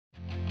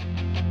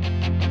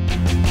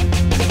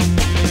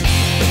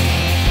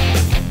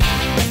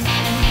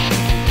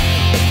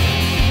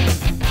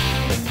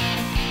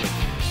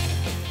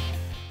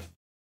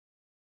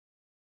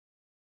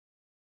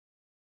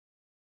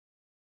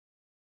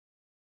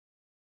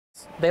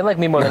They like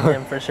me more than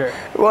him, for sure.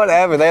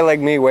 Whatever, they like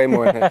me way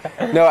more than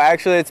him. No,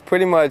 actually, it's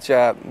pretty much, we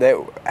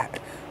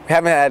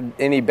haven't had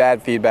any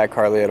bad feedback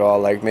hardly at all.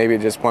 Like, maybe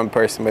just one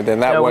person, but then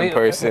that one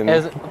person.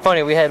 It was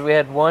funny, we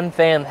had one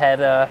fan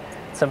had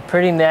some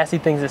pretty nasty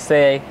things to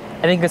say.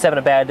 I think he was having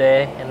a bad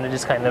day, and it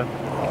just kind of,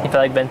 he felt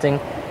like venting.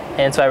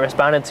 And so I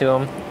responded to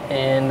him,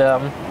 and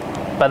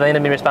by the end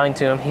of me responding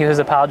to him, he was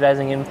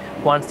apologizing and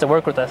wants to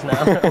work with us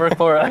now, work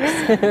for us.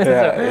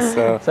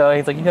 Yeah, so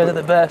he's like, you guys are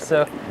the best.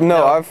 So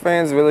no, our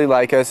fans really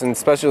like us, and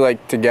especially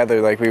like together.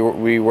 Like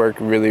we work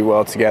really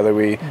well together.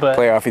 We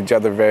play off each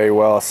other very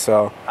well.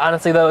 So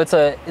honestly, though, it's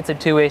a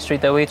two-way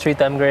street. Though we treat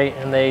them great,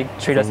 and they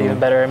treat us even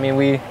better. I mean,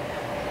 we're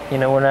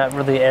not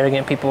really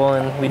arrogant people,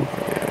 and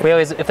we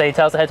always, if they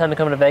tell us ahead of time to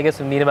come to Vegas,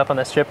 we meet them up on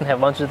the strip and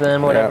have lunch with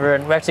them, or whatever. Yeah.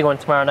 And we're actually going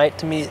tomorrow night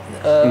to meet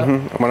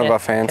one of our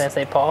fans. Can I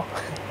say Paul?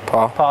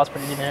 Paul's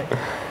pretty generic.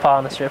 Paul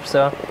on the strip.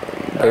 So.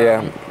 But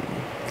yeah,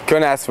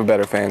 couldn't ask for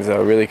better fans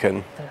though. Really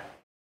couldn't.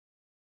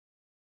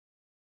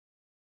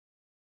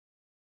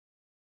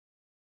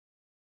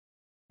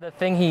 The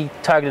thing he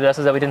targeted us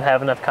is that we didn't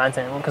have enough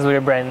content because we were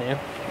brand new.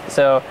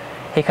 So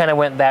he kind of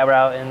went that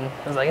route and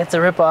was like, "It's a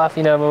ripoff,"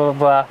 blah blah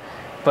blah.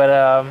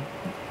 But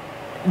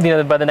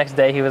by the next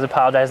day he was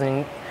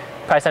apologizing,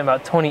 probably sent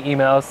about 20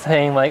 emails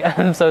saying like,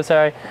 "I'm so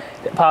sorry."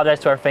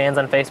 Apologized to our fans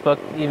on Facebook.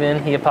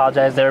 Even he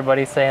apologized to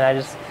everybody, saying, "I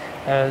was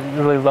a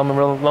really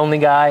lonely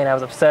guy, and I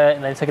was upset,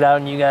 and I took it out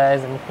on you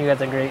guys, and you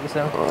guys are great."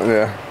 So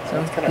yeah.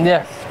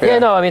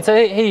 No, I mean, so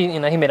he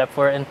made up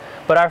for it,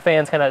 but our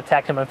fans kind of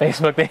attacked him on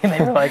Facebook. They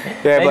were like,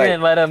 they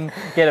didn't let him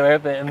get away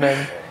with it, and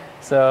then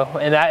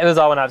it was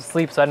all when I was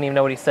asleep, so I didn't even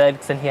know what he said.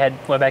 Because then he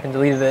went back and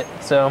deleted it.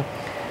 So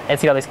I'd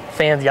see all these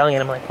fans yelling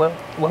at him, like, what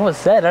was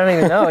said? I don't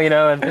even know,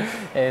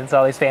 and so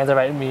all these fans are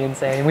writing me and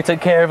saying, "We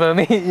took care of him,"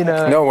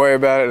 Don't worry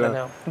about it.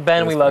 No.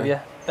 Ben, we love you.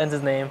 Ben's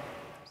his name.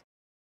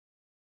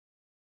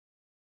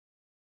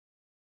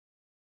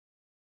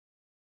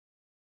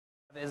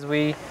 Is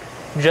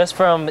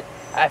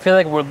I feel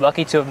like we're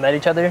lucky to have met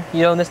each other,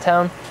 in this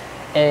town,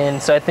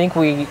 and so I think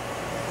we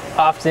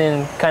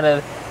often kind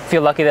of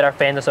feel lucky that our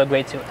fans are so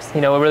great to us.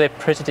 We're really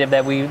appreciative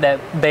that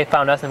they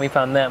found us and we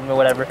found them, or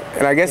whatever.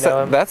 And I guess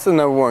that's the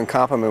number one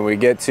compliment we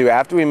get too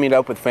after we meet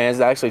up with fans,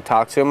 to actually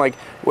talk to them. Like,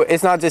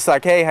 it's not just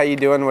like, "Hey, how you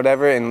doing?"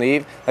 whatever, and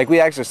leave. Like, we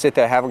actually sit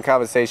there, have a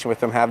conversation with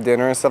them, have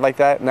dinner and stuff like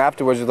that. And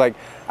afterwards, it's like,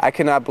 "I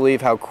cannot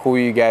believe how cool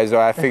you guys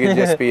are. I figured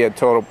you'd just be a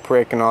total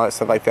prick and all that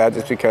stuff like that,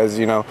 just because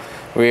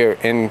we're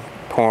in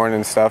porn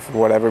and stuff, or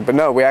whatever." But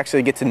no, we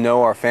actually get to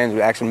know our fans.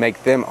 We actually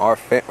make them our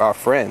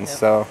friends. Yep.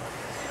 So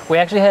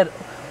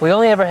we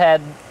only ever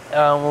had,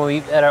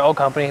 at our old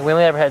company, we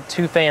only ever had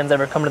 2 fans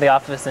ever come to the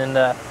office and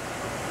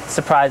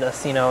surprise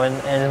us, and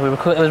it was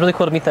really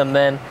cool to meet them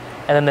then.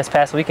 And then this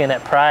past weekend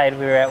at Pride,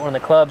 we were at one of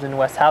the clubs in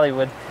West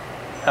Hollywood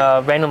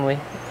randomly,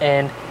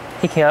 and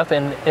he came up,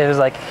 and it was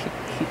like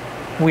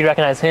we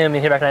recognized him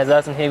and he recognized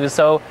us, and he was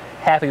so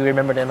happy we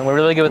remembered him. And we're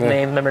really good with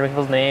names, remembering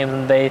people's names,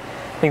 and they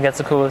think that's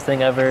the coolest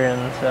thing ever.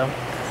 And so,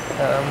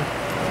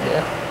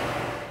 yeah.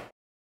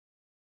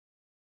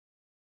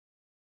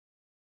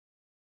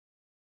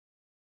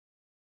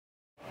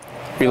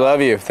 We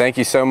love you. Thank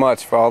you so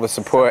much for all the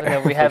support.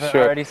 We haven't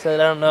already said.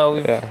 I don't know.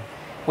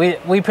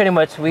 We pretty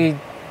much we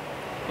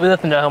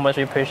let them know how much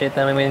we appreciate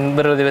them. I mean,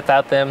 literally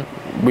without them,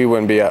 we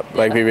wouldn't be up.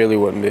 Like, we really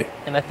wouldn't be.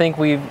 And I think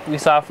we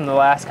saw from the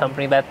last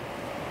company that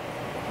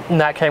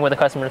not caring what the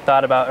customer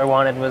thought about or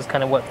wanted was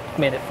kind of what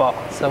made it fall.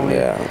 So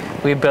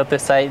we built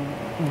this site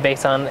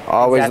based on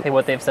exactly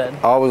what they've said.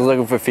 Always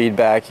looking for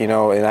feedback, and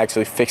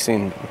actually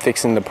fixing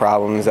the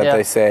problems that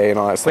they say and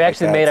all that stuff. We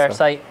actually made our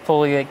site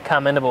fully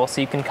commentable,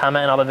 so you can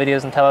comment on all the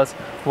videos and tell us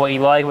what you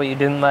like, what you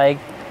didn't like,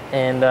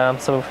 and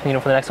so for the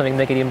next one we can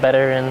make it even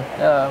better. And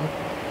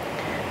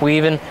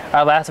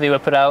our last video we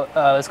put out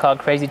was called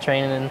Crazy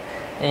Train,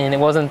 and it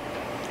wasn't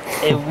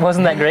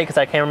that great because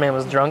our cameraman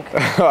was drunk.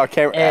 I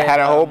had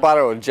a whole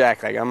bottle of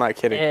Jack. Like, I'm not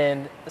kidding.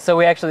 And so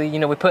we actually,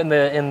 we put in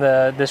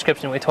the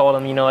description. We told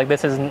them,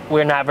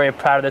 we're not very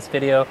proud of this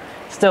video.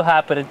 It's still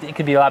hot, but it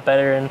could be a lot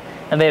better.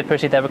 And they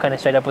appreciate that. We're kind of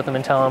straight up with them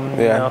and tell them,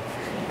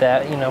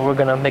 that we're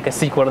gonna make a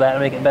sequel to that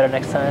and make it better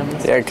next time.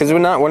 Yeah, because we're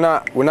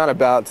not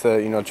about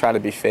to try to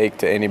be fake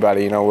to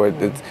anybody.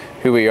 It's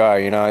who we are.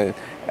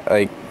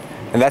 Like,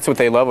 and that's what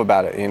they love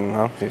about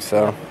it.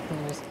 So.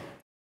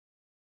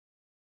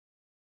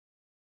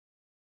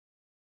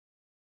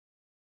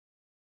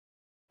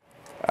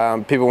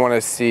 People want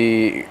to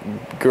see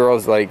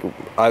girls, like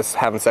us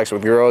having sex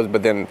with girls,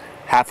 but then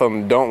half of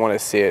them don't want to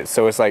see it.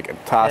 So it's like a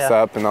toss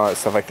up and all that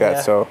stuff like that.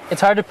 Yeah. So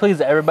it's hard to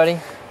please everybody,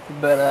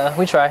 but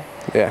we try.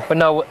 Yeah. But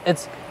no,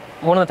 it's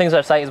one of the things of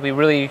our site is we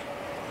really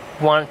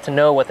want to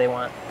know what they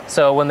want.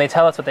 So when they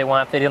tell us what they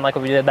want, if they didn't like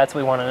what we did, that's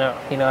what we want to know.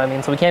 You know what I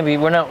mean? So we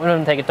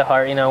don't take it to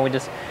heart.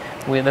 This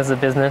is a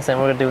business, and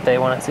we're gonna do what they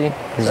want to see.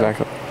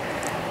 Exactly.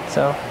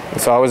 So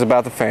it's always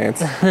about the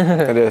fans.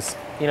 It is.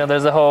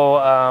 There's a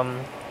whole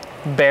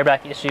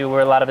bareback issue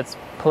where a lot of it's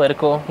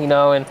political,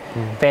 and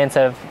fans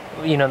have,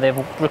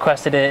 they've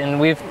requested it, and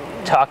we've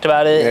talked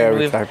about it. Yeah,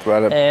 we've talked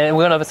about it. And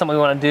we don't know if it's something we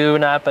want to do or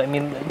not, but I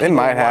mean, it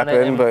might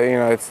happen, but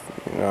it's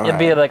You know, It'd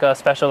be like a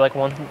special like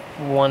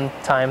one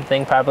time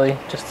thing probably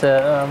just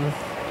to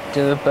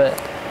do it. But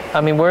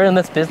I mean, we're in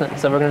this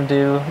business, so we're gonna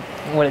do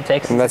what it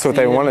takes. And that's what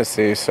they want to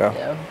see. So.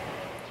 Yeah.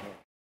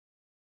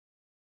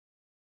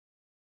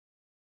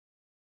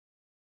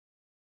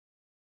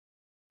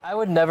 I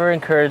would never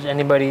encourage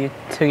anybody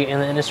to get in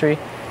the industry.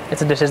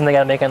 It's a decision they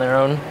gotta make on their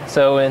own.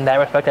 So in that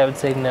respect, I would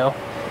say no.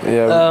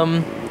 Yeah.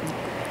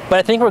 But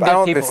I think we're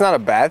good people. It's not a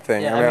bad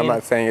thing. Yeah, I mean, I'm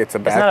not saying it's a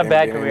bad thing. It's not a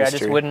bad to be in career. the I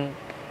just industry. wouldn't.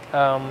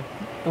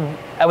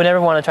 I would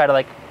never want to try to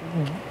like,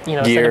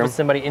 send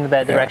somebody into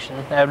that direction.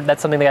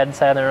 That's something they got to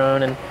decide on their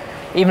own. And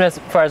even as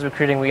far as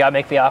recruiting, we got to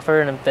make the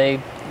offer. And if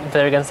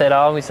they're gonna say it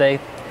all, we say,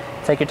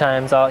 take your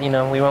time. It's all,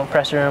 we won't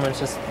pressure them. It's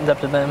just it's up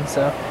to them.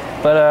 So,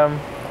 but I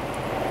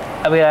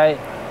mean,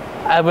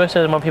 I wish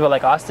there were more people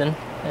like Austin,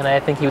 and I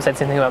think he would say the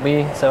same thing about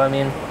me. So I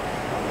mean,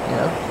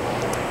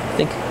 I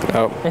think.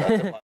 Oh.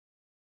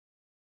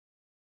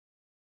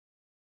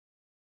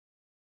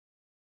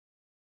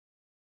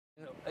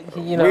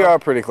 We are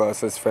pretty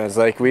close as friends.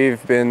 Like,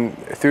 we've been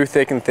through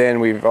thick and thin.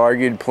 We've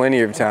argued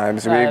plenty of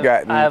times.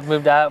 I've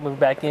moved out, moved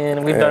back in,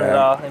 and we've done it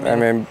all. I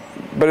mean,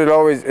 but it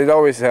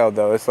always held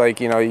though. It's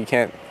like, you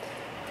can't.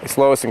 It's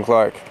Lois and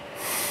Clark.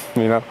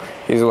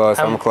 He's Lois,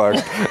 I'm Clark.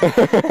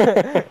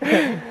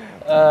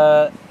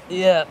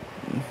 Yeah,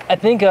 I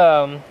think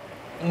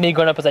me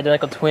growing up as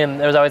identical twin,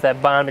 there was always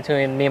that bond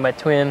between me and my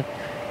twin,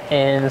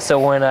 and so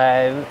when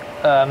I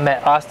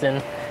met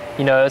Austin,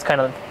 it was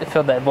it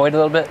filled that void a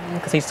little bit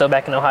because he's still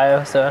back in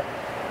Ohio. So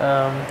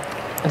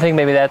I think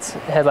maybe has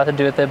a lot to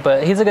do with it.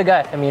 But he's a good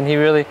guy. I mean, he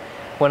really.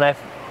 When I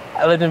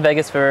lived in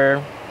Vegas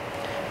for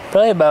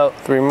probably about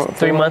three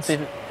months,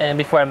 and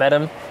before I met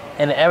him,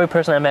 and every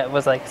person I met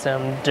was like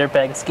some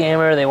dirtbag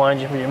scammer. They wanted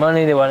you for your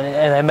money.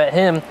 And I met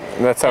him.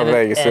 That's how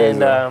Vegas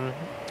is. And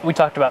we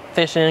talked about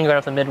fishing, going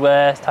up the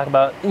Midwest, talk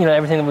about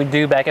everything that we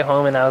do back at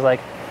home, and I was like,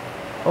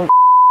 oh,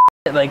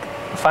 like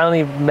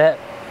finally met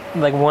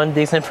like one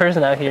decent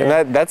person out here.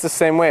 And that's the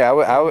same way. I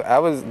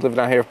was living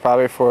out here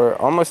probably for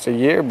almost a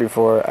year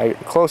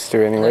close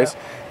to anyways,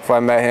 before I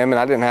met him, and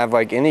I didn't have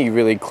like any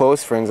really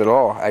close friends at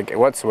all, like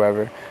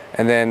whatsoever.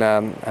 And then I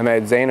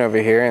met Zane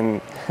over here,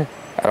 and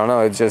I don't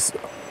know,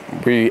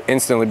 we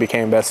instantly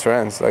became best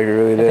friends. Like, we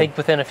really did. I think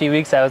within a few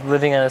weeks I was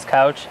living on his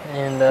couch,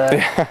 and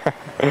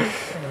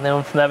and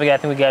then from that I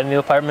think we got a new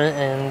apartment,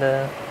 and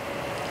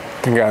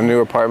we got a new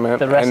apartment,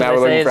 the rest and now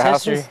of we're it looking for is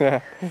houses.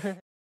 Yeah.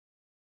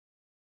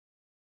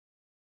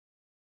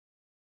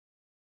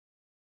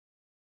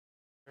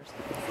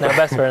 No,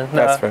 best friends.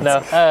 Best friends. No.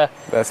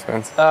 Best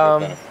friends.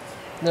 No.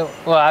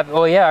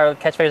 Well, yeah. Our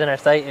catchphrase on our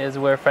site is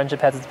 "Where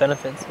friendship has its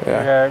benefits."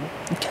 Yeah. Our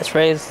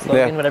catchphrase,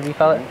 slogan, whatever you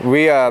call it.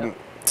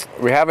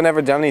 We haven't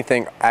ever done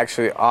anything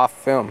actually off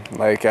film,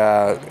 like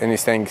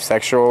anything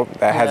sexual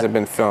that hasn't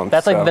been filmed.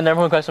 That's like the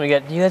number one question we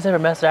get. Do you guys ever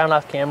mess around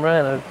off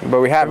camera?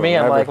 But we haven't. For me,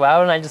 I'm like, why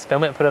wouldn't I just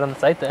film it and put it on the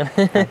site then?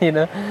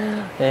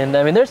 And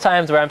I mean, there's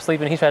times where I'm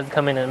sleeping, he tries to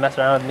come in and mess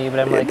around with me, but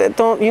I'm like, you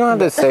don't have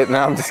to say it. No,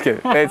 I'm just kidding.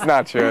 It's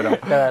not true at all.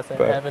 No, that's not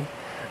happened.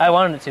 I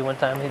wanted it to one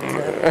time. He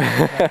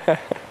didn't.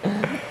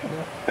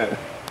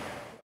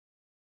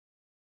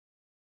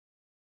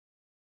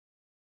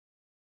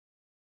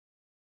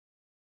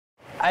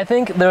 I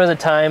think there was a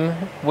time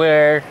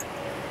where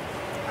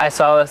I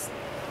saw us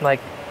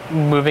like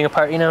moving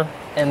apart, and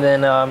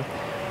then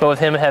but with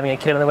him having a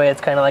kid on the way,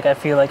 it's kind of like I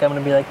feel like I'm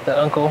gonna be like the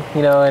uncle,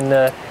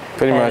 and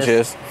pretty much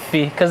is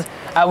because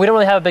we don't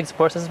really have a big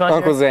support system out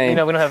Uncle here. Zane. We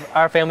don't have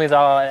our family's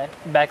all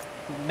back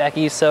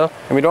east, so.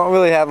 And we don't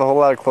really have a whole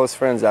lot of close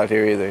friends out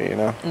here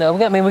either, No,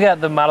 we got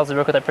the models we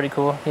work with that are pretty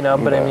cool,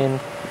 but I mean,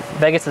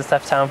 Vegas is a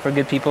tough town for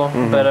good people,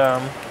 but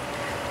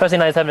especially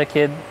now he's having a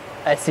kid.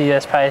 I see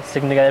us probably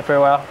sticking together for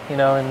a while,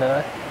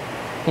 and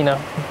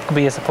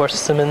be a support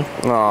system and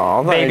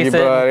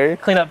babysit,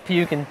 clean up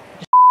puke and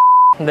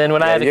then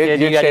when I have a kid,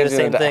 you gotta do the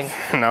same thing.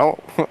 No.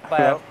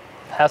 Buy a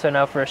house right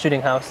now for a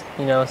shooting house,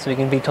 so we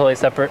can be totally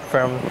separate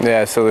from.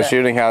 Yeah, so the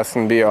shooting house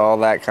can be all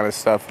that kind of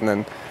stuff, and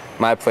then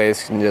my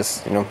place can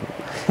just,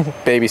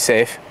 baby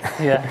safe.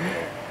 Yeah.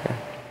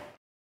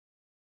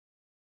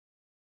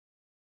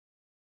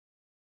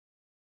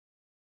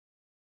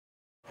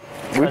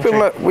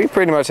 We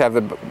pretty much have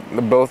the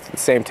both the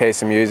same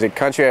taste in music.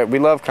 Country, we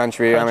love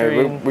country. I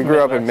mean, we grew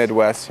up in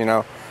Midwest,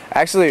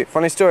 Actually,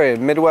 funny story,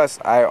 in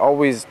Midwest, I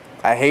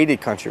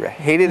hated country. I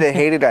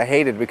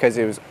hated because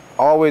it was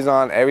always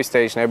on every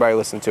station, everybody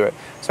listened to it.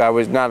 So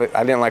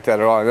I didn't like that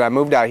at all. And I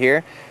moved out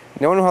here,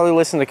 no one really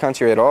listened to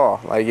country at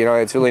all. Like,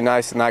 it's really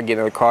nice to not get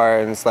in a car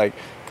and it's like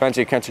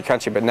country,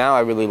 but now I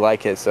really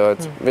like it, so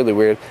it's really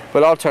weird.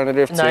 But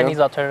alternative too. 90s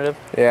alternative.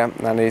 Yeah,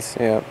 90s,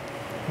 yeah.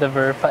 The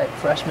Verve Pipe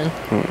freshman.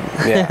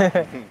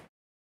 Yeah.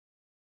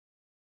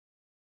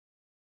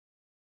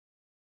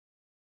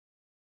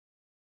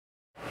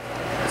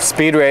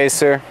 Speed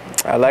Racer.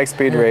 I like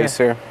Speed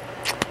Racer.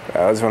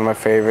 That was one of my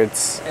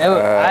favorites.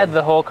 I had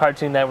the whole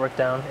Cartoon Network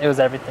down. It was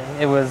everything.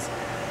 It was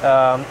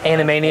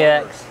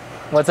Animaniacs.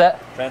 What's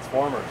that?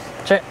 Transformers.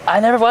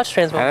 I never watched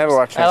Transformers. I never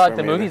watched Transformers. I like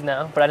the movies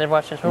now, but I never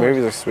watched Transformers.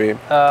 Movies are sweet.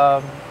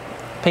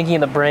 Pinky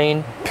and the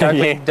Brain,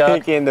 Darkwing Duck,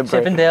 Pinky and the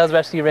Brain. Chippendales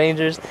Rescue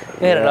Rangers.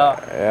 We had it all.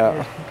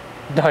 Yeah.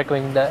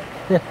 Darkwing Duck.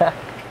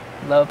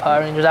 Love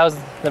Power Rangers. I was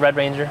the Red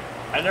Ranger.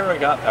 I never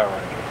got Power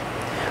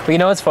Rangers. But you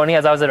know what's funny?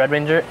 As I was the Red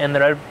Ranger, and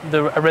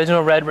the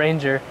original Red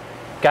Ranger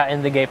got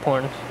into gay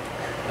porn.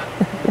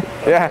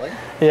 Yeah. Really?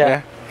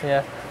 Yeah.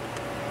 Yeah.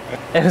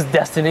 It was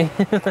destiny.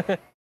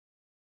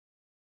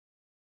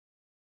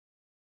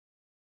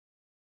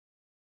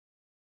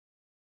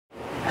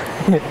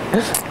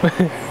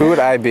 Who would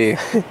I be?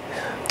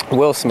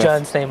 Will Smith.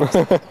 John Stamos.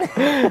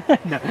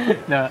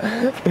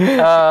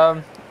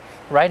 No.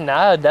 Right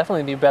now, I'd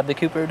definitely be Bradley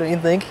Cooper, don't you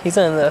think? He's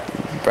on the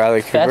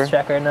Bradley Cooper. fast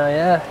track right now,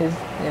 yeah. He's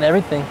in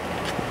everything.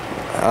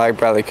 I like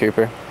Bradley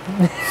Cooper.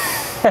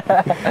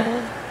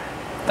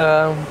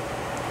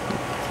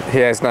 He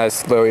has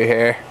nice flowy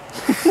hair.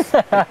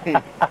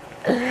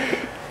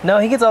 No,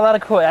 he gets a lot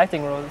of cool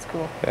acting roles. It's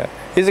cool. Yeah,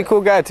 he's a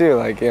cool guy too.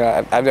 Like, you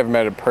know, I've never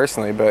met him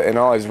personally, but in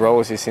all his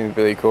roles, he seems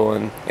really cool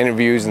in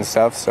interviews and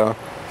stuff. So.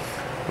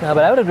 No,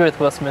 but I would agree with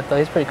Will Smith though.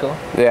 He's pretty cool.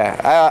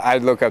 Yeah, I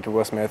look up to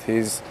Will Smith.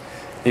 He's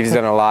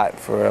done a lot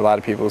for a lot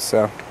of people.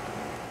 So.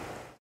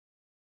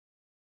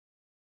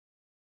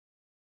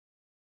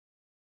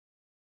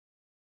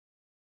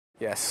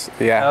 Yes.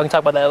 Yeah. We can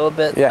talk about that a little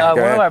bit. Yeah. One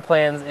of our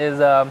plans is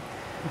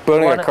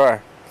building a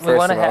car. We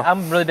want to.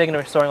 I'm really big into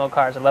restoring old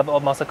cars. I love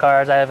old muscle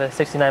cars. I have a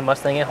 '69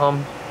 Mustang at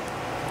home,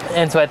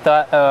 and so I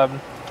thought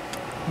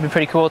it'd be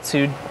pretty cool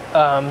to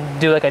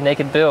do like a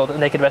naked build, a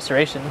naked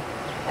restoration.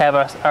 Have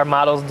our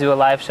models do a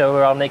live show.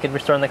 We're all naked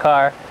restoring the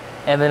car,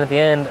 and then at the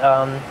end,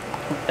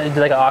 do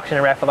like an auction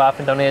and raffle off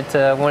and donate it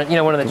to one of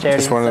the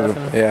charities. Just one of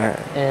them. Yeah.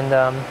 And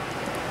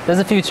there's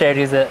a few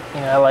charities that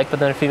I like, but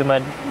then a few of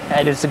them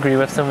I disagree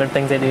with some of the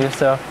things they do.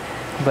 So,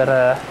 but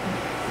I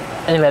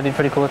think that'd be a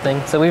pretty cool thing.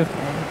 So we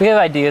have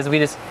ideas. We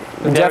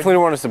definitely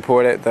want to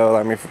support it though.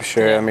 I mean, for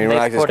sure. Yeah, I mean, we're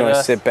not just going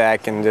to sit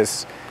back and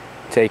just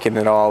taking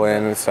it all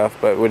in and stuff,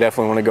 but we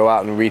definitely want to go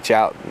out and reach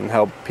out and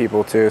help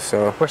people too.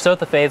 So we're so at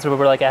the phase where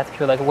we're like asking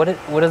people like,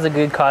 what is a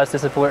good cause to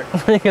support?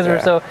 Because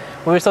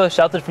we were so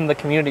sheltered from the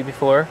community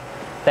before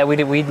that we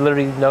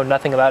literally know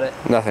nothing about it.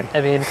 Nothing.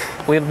 I mean,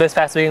 this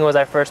past weekend was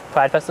our first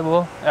Pride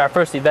Festival, our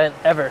first event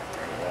ever.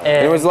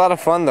 And it was a lot of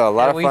fun though. A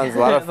lot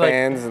of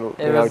fans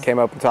came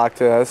up and talked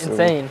to us.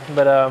 Insane,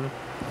 but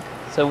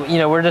so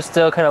we're just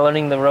still kind of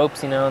learning the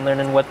ropes, and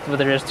learning what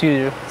there is to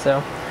do.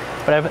 So,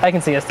 but I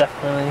can see us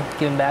definitely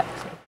giving back.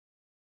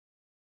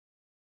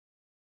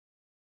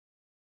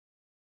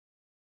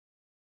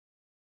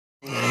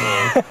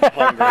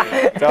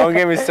 Don't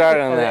get me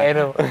started on that. I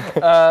know.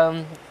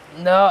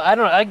 No, I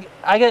don't.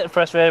 I get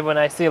frustrated when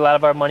I see a lot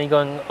of our money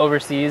going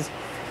overseas,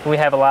 and we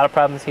have a lot of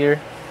problems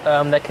here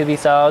that could be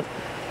solved.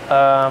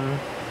 A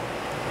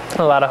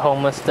lot of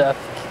homeless stuff,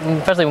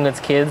 especially when it's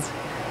kids.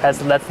 That's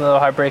a little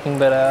heartbreaking,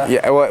 but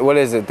yeah. What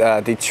is it?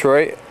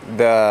 Detroit,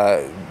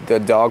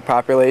 the dog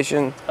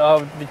population.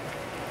 Oh,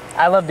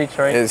 I love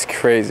Detroit. It's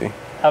crazy.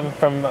 I'm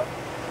from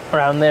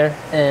around there,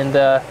 and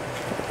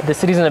the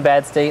city's in a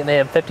bad state, and they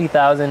have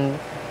 50,000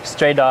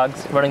 stray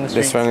dogs running the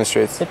streets. Just running the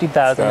streets.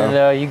 50,000.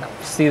 So. And you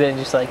see that, and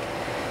just like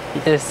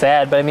it's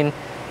sad. But I mean,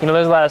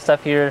 there's a lot of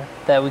stuff here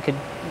that we could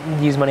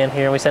use money on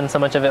here, and we send so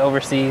much of it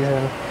overseas,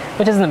 and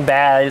which isn't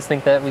bad. I just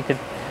think that we could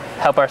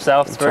help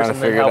ourselves first, and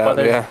then help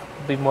others. Yeah.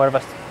 Be more of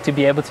us to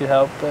be able to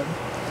help. But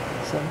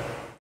so.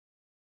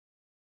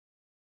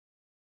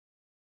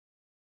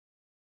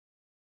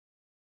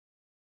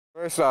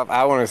 First off,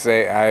 I want to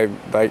say I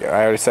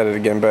already said it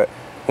again, but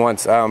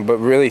once, but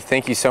really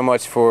thank you so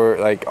much for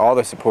all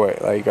the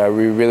support. We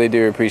really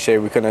do appreciate it.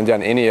 We couldn't have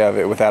done any of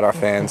it without our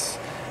fans.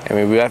 I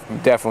mean, we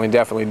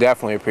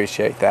definitely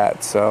appreciate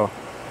that. So,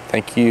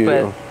 thank you.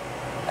 But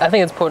I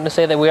think it's important to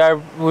say that we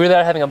really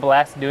are having a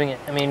blast doing it.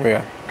 I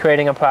mean,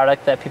 creating a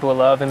product that people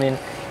love. I mean,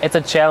 it's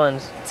a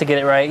challenge to get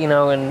it right,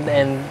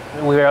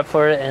 and we were up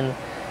for it, and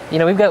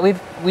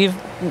we've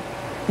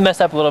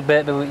messed up a little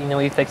bit, but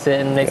we fix it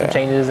and make some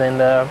changes, and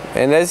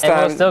this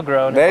time we'll still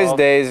grow. And there's evolve.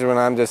 days when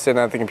I'm just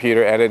sitting at the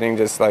computer editing,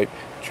 just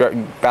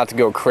about to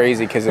go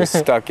crazy because it's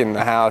stuck in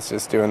the house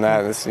just doing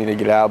that, and just need to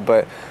get out.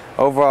 But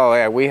overall,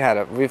 yeah,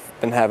 we've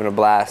been having a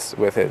blast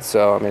with it.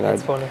 So I mean,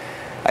 it's funny.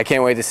 I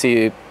can't wait to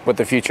see what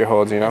the future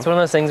holds. It's one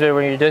of those things where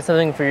when you're doing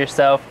something for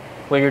yourself,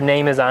 where your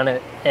name is on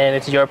it and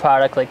it's your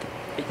product,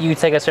 you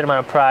take a certain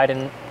amount of pride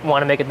and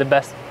want to make it the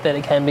best that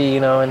it can be,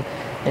 and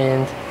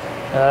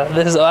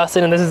this is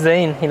Austin and this is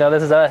Zane,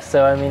 this is us.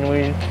 So I mean,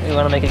 we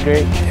want to make it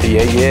great.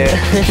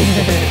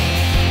 Yeah.